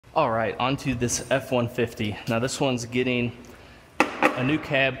All right, onto this F-150. Now this one's getting a new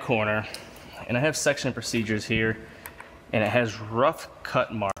cab corner, and I have section procedures here, and it has rough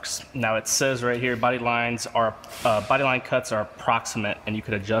cut marks. Now it says right here, body line cuts are approximate, and you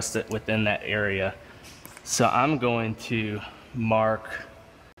could adjust it within that area. So I'm going to mark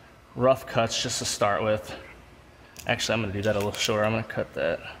rough cuts just to start with. Actually, I'm gonna do that a little shorter. I'm gonna cut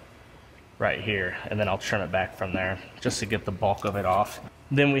that right here, and then I'll trim it back from there just to get the bulk of it off.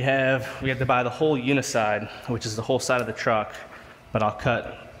 Then we have to buy the whole uniside, which is the whole side of the truck, but I'll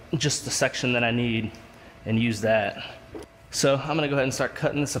cut just the section that I need and use that. So I'm gonna go ahead and start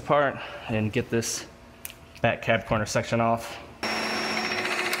cutting this apart and get this back cab corner section off.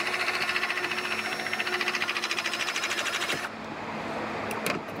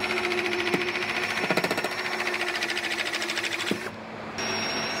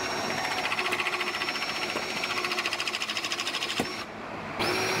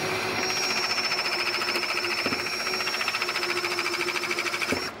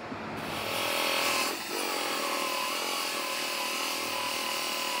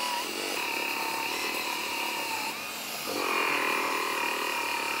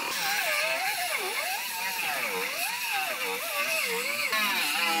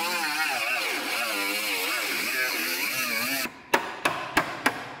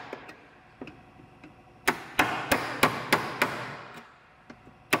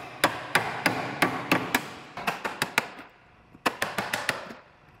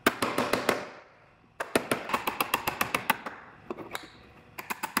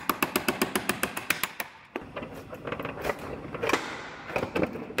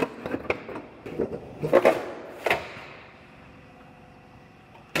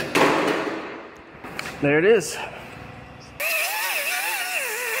 There it is.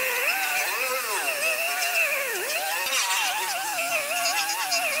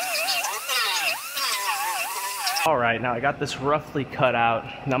 All right, now I got this roughly cut out.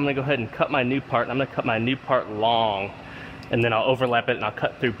 Now I'm gonna go ahead and cut my new part. I'm gonna cut my new part long, and then I'll overlap it and I'll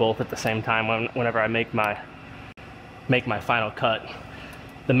cut through both at the same time whenever I make my final cut.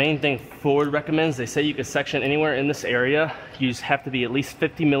 The main thing Ford recommends, they say you can section anywhere in this area. You have to be at least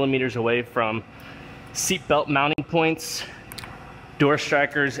 50 millimeters away from seat belt mounting points, door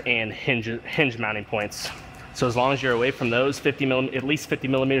strikers, and hinge mounting points. So as long as you're away from those, at least 50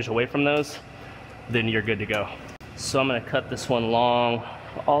 millimeters away from those, then you're good to go. So I'm gonna cut this one long,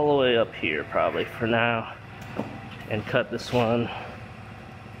 all the way up here probably for now, and cut this one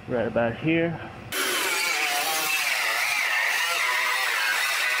right about here.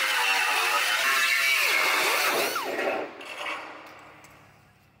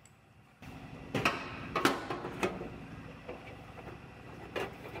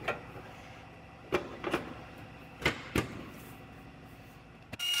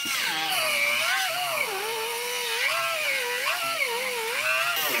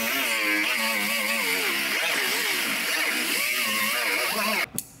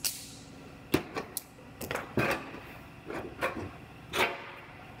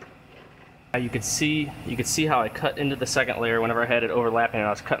 You could see how I cut into the second layer whenever I had it overlapping and I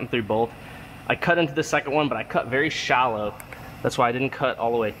was cutting through both. I cut into the second one, but I cut very shallow. That's why I didn't cut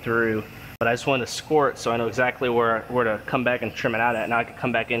all the way through. But I just wanted to score it so I know exactly where to come back and trim it out at. Now I could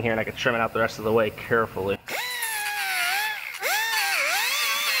come back in here and I could trim it out the rest of the way carefully.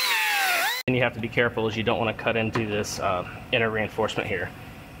 And you have to be careful as you don't want to cut into this inner reinforcement here.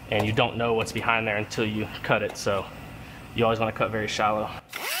 And you don't know what's behind there until you cut it, so you always want to cut very shallow.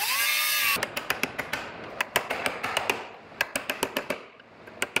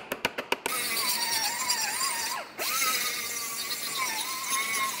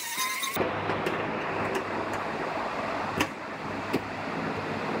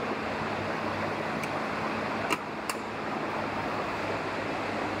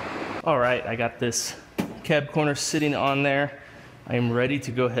 All right, I got this cab corner sitting on there. I am ready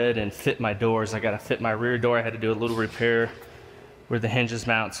to go ahead and fit my doors. I gotta fit my rear door. I had to do a little repair where the hinges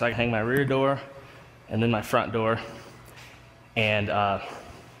mount, so I can hang my rear door and then my front door and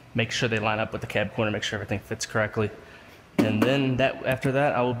make sure they line up with the cab corner, make sure everything fits correctly. And then after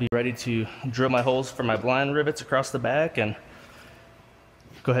that, I will be ready to drill my holes for my blind rivets across the back and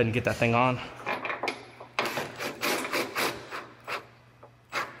go ahead and get that thing on.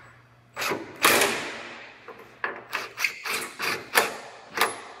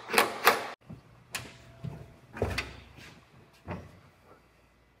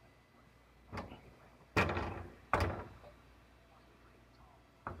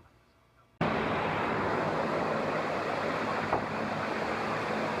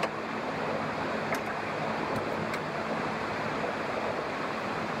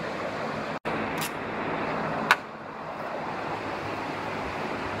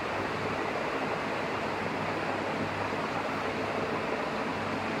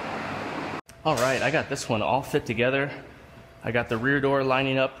 All right, I got this one all fit together. I got the rear door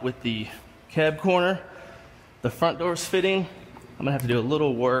lining up with the cab corner. The front door's fitting. I'm gonna have to do a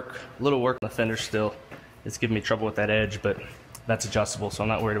little work on the fender still. It's giving me trouble with that edge, but that's adjustable, so I'm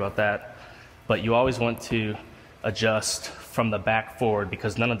not worried about that. But you always want to adjust from the back forward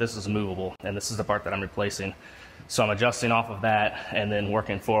because none of this is movable, and this is the part that I'm replacing. So I'm adjusting off of that and then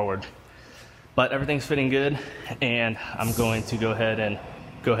working forward. But everything's fitting good, and I'm going to go ahead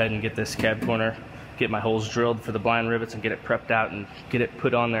and get this cab corner, get my holes drilled for the blind rivets and get it prepped out and get it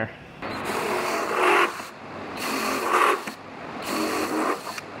put on there.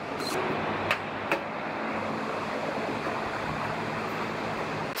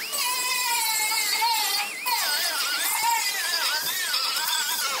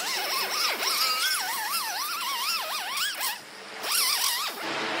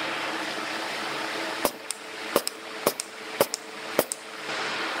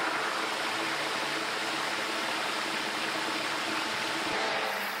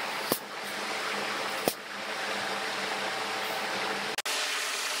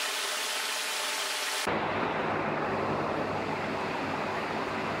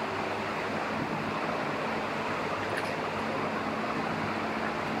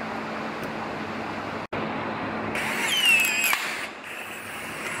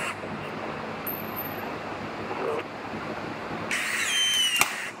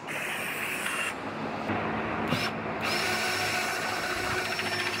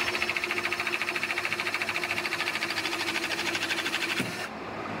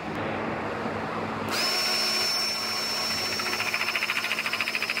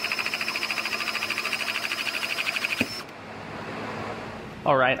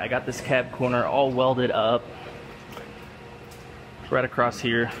 All right, I got this cab corner all welded up. Right across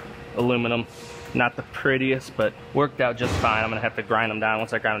here, aluminum. Not the prettiest, but worked out just fine. I'm gonna have to grind them down.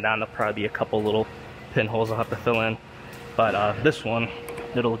 Once I grind them down, there'll probably be a couple little pinholes I'll have to fill in. But this one,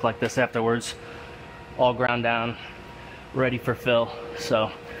 it'll look like this afterwards. All ground down, ready for fill. So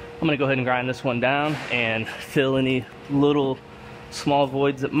I'm gonna go ahead and grind this one down and fill any little small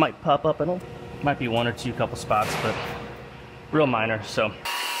voids that might pop up. Might be one or two couple spots, but real minor. So